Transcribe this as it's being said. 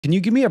Can you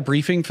give me a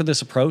briefing for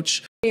this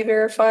approach? We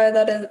verify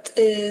that it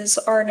is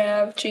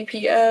RNAV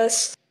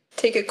GPS.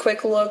 Take a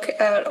quick look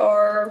at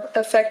our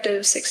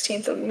effective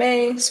 16th of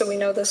May, so we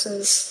know this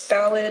is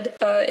valid.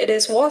 It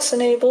is WAS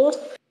enabled.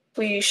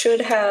 We should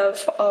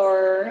have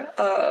our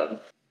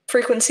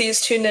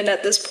frequencies tuned in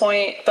at this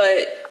point,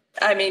 but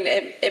I mean,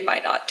 it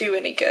might not do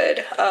any good.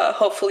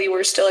 Hopefully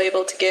we're still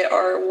able to get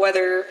our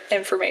weather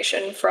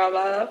information from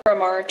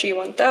our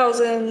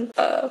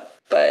G1000,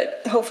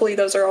 but hopefully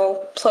those are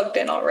all plugged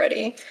in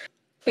already.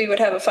 We would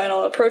have a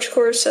final approach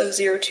course of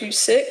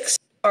 026,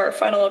 our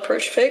final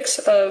approach fix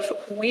of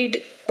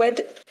WED2.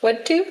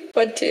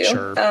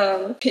 Sure.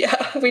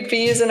 Yeah, we'd be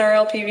using our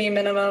LPV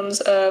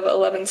minimums of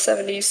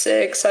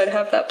 1176. I'd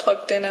have that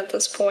plugged in at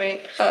this point.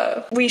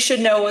 We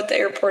should know what the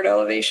airport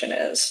elevation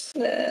is.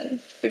 Then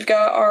we've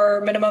got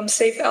our minimum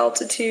safe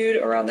altitude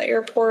around the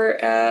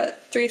airport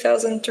at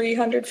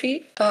 3,300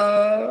 feet.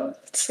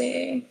 Let's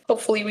see.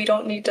 Hopefully we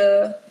don't need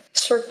to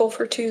circle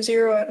for 20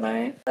 at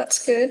night.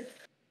 That's good.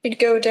 We'd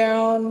go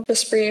down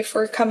this brief.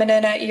 We're coming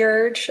in at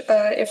Urge.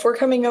 If we're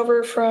coming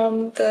over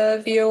from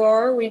the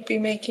VOR, we'd be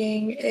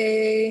making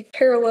a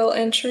parallel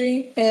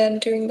entry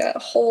and doing that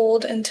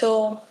hold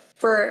until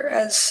we're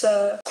as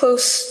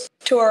close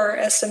to our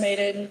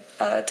estimated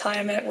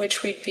time at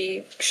which we'd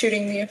be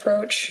shooting the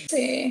approach. Let's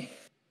see.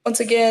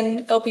 Once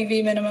again,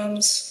 LPV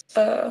minimums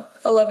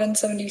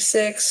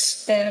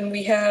 1176, and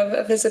we have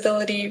a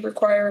visibility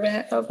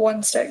requirement of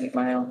 1 static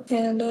mile.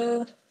 And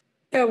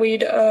yeah,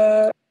 we'd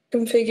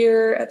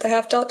configure at the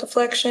half dot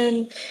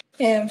deflection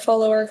and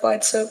follow our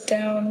glide slope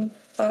down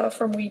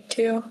from weed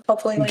 2.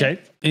 Hopefully. Okay.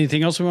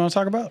 Anything else we want to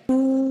talk about?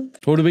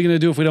 What are we going to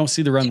do if we don't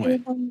see the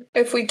runway?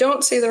 If we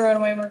don't see the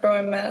runway, we're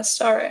going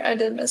missed. All right, I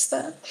did miss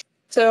that.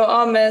 So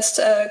on missed,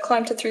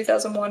 climb to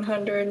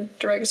 3,100,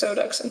 direct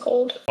ZODUX and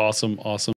hold. Awesome.